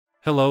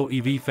Hello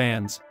EV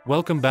fans,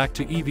 welcome back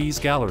to EV's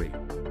Gallery.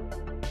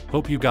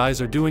 Hope you guys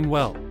are doing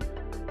well.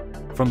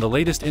 From the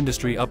latest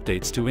industry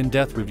updates to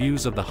in-depth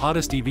reviews of the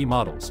hottest EV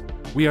models,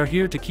 we are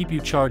here to keep you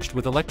charged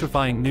with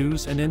electrifying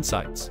news and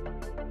insights.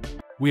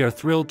 We are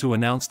thrilled to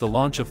announce the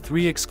launch of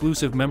 3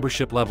 exclusive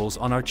membership levels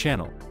on our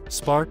channel: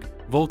 Spark,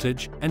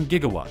 Voltage, and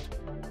Gigawatt.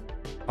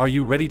 Are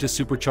you ready to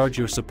supercharge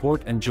your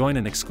support and join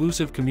an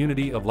exclusive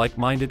community of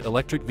like-minded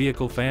electric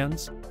vehicle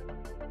fans?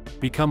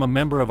 Become a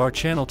member of our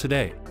channel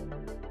today.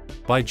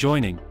 By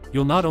joining,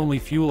 you'll not only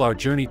fuel our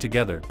journey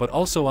together but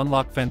also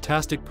unlock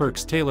fantastic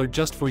perks tailored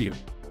just for you.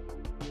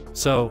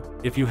 So,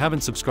 if you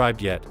haven't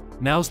subscribed yet,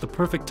 now's the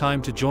perfect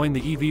time to join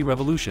the EV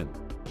revolution.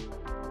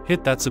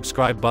 Hit that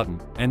subscribe button,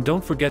 and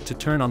don't forget to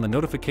turn on the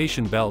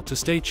notification bell to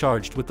stay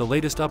charged with the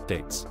latest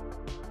updates.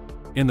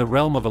 In the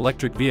realm of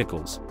electric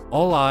vehicles,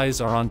 all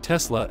eyes are on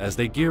Tesla as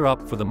they gear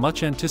up for the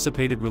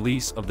much-anticipated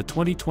release of the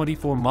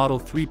 2024 Model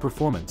 3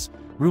 Performance,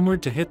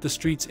 rumored to hit the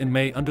streets in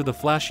May under the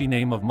flashy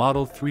name of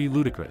Model 3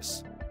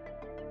 Ludicrous.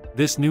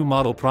 This new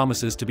model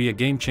promises to be a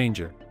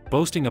game-changer,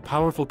 boasting a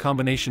powerful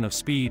combination of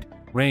speed,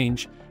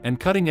 range, and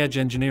cutting-edge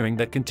engineering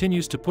that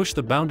continues to push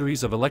the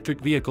boundaries of electric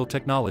vehicle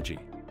technology.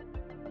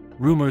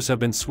 Rumors have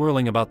been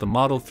swirling about the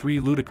Model 3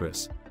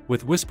 Ludicrous,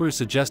 with whispers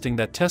suggesting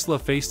that Tesla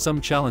faced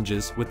some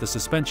challenges with the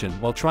suspension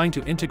while trying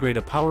to integrate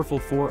a powerful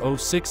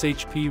 406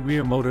 HP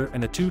rear motor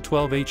and a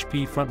 212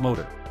 HP front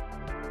motor.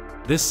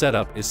 This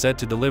setup is said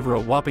to deliver a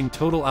whopping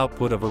total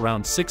output of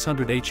around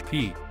 600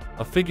 HP,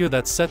 a figure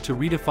that's set to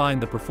redefine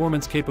the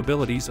performance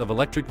capabilities of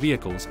electric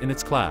vehicles in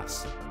its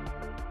class.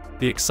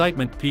 The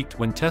excitement peaked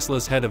when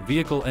Tesla's head of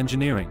vehicle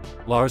engineering,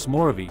 Lars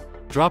Moravy,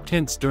 dropped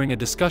hints during a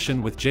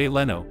discussion with Jay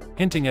Leno,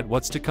 hinting at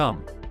what's to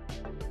come.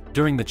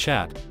 During the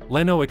chat,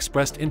 Leno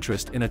expressed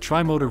interest in a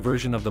tri-motor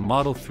version of the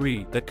Model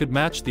 3 that could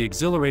match the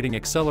exhilarating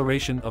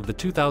acceleration of the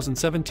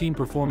 2017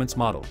 performance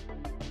model.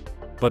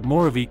 But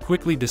Moravy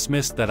quickly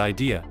dismissed that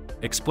idea,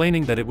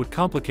 explaining that it would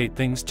complicate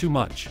things too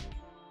much.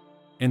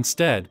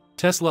 Instead,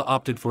 Tesla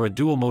opted for a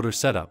dual-motor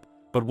setup,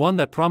 but one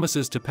that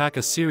promises to pack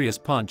a serious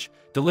punch,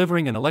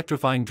 delivering an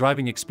electrifying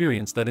driving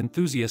experience that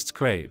enthusiasts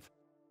crave.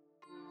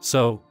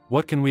 So,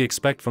 what can we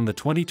expect from the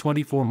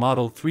 2024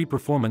 Model 3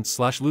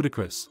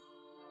 Performance/Ludicrous?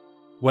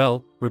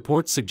 Well,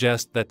 reports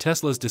suggest that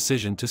Tesla's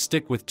decision to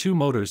stick with 2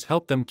 motors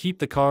helped them keep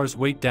the car's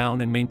weight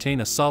down and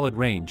maintain a solid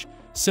range,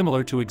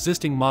 similar to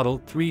existing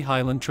Model 3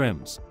 Highland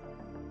trims.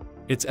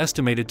 It's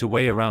estimated to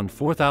weigh around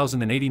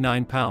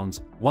 4,089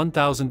 pounds,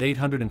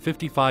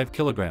 1,855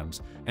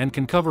 kilograms, and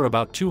can cover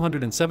about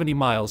 270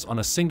 miles on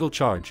a single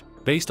charge,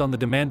 based on the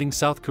demanding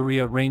South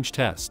Korea range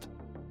test.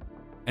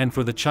 And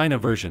for the China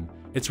version,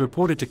 it's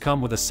reported to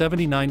come with a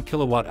 79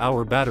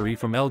 kilowatt-hour battery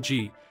from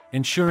LG,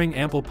 ensuring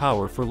ample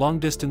power for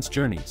long-distance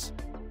journeys.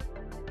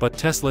 But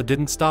Tesla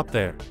didn't stop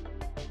there.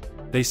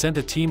 They sent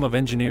a team of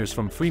engineers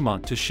from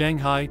Fremont to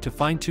Shanghai to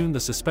fine-tune the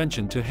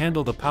suspension to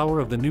handle the power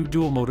of the new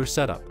dual-motor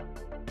setup.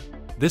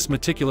 This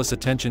meticulous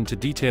attention to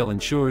detail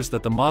ensures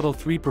that the Model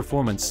 3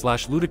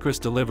 Performance/Ludicrous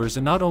delivers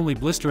not only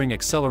blistering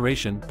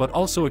acceleration but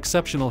also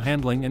exceptional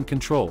handling and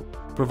control,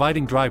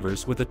 providing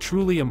drivers with a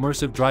truly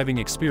immersive driving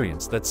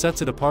experience that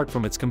sets it apart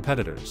from its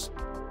competitors.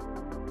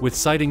 With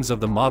sightings of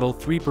the Model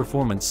 3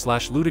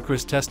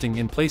 Performance/Ludicrous testing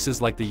in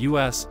places like the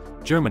US,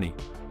 Germany,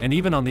 and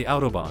even on the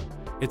Autobahn,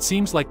 it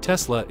seems like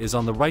Tesla is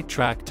on the right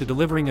track to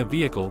delivering a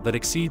vehicle that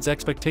exceeds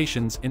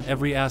expectations in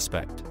every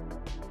aspect.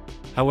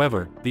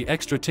 However, the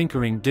extra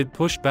tinkering did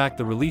push back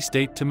the release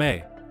date to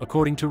May,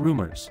 according to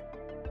rumors.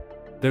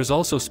 There's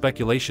also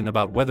speculation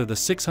about whether the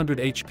 600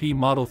 HP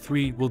Model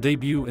 3 will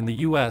debut in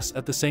the US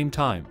at the same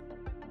time.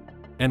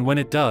 And when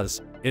it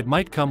does, it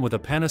might come with a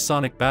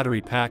Panasonic battery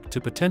pack to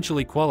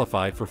potentially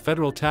qualify for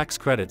federal tax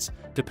credits,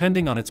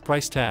 depending on its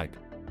price tag.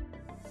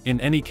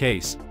 In any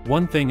case,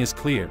 one thing is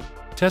clear: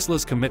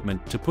 Tesla's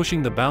commitment to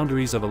pushing the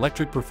boundaries of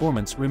electric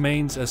performance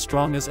remains as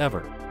strong as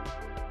ever.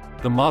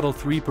 The Model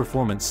 3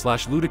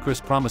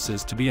 Performance/Ludicrous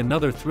promises to be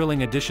another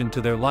thrilling addition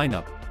to their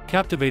lineup,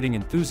 captivating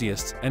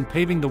enthusiasts and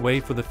paving the way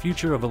for the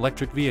future of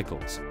electric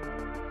vehicles.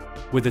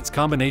 With its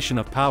combination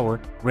of power,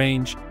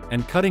 range,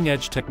 and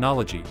cutting-edge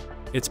technology,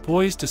 it's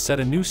poised to set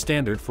a new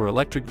standard for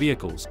electric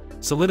vehicles,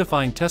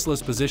 solidifying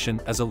Tesla's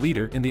position as a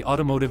leader in the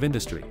automotive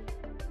industry.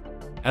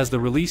 As the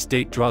release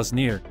date draws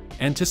near,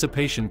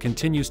 anticipation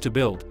continues to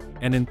build,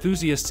 and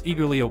enthusiasts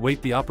eagerly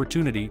await the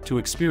opportunity to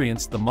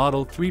experience the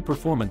Model 3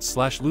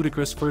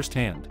 Performance/Ludicrous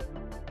firsthand.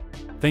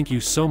 Thank you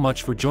so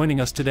much for joining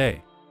us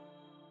today.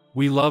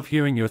 We love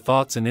hearing your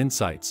thoughts and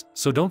insights,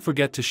 so don't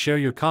forget to share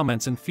your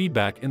comments and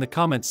feedback in the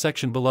comments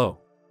section below.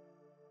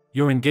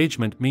 Your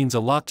engagement means a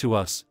lot to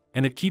us,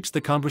 and it keeps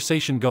the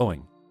conversation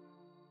going.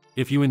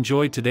 If you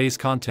enjoyed today's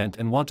content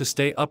and want to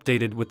stay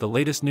updated with the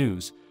latest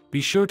news, be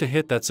sure to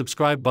hit that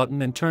subscribe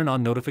button and turn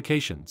on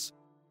notifications.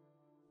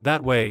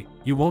 That way,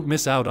 you won't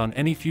miss out on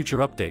any future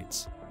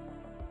updates.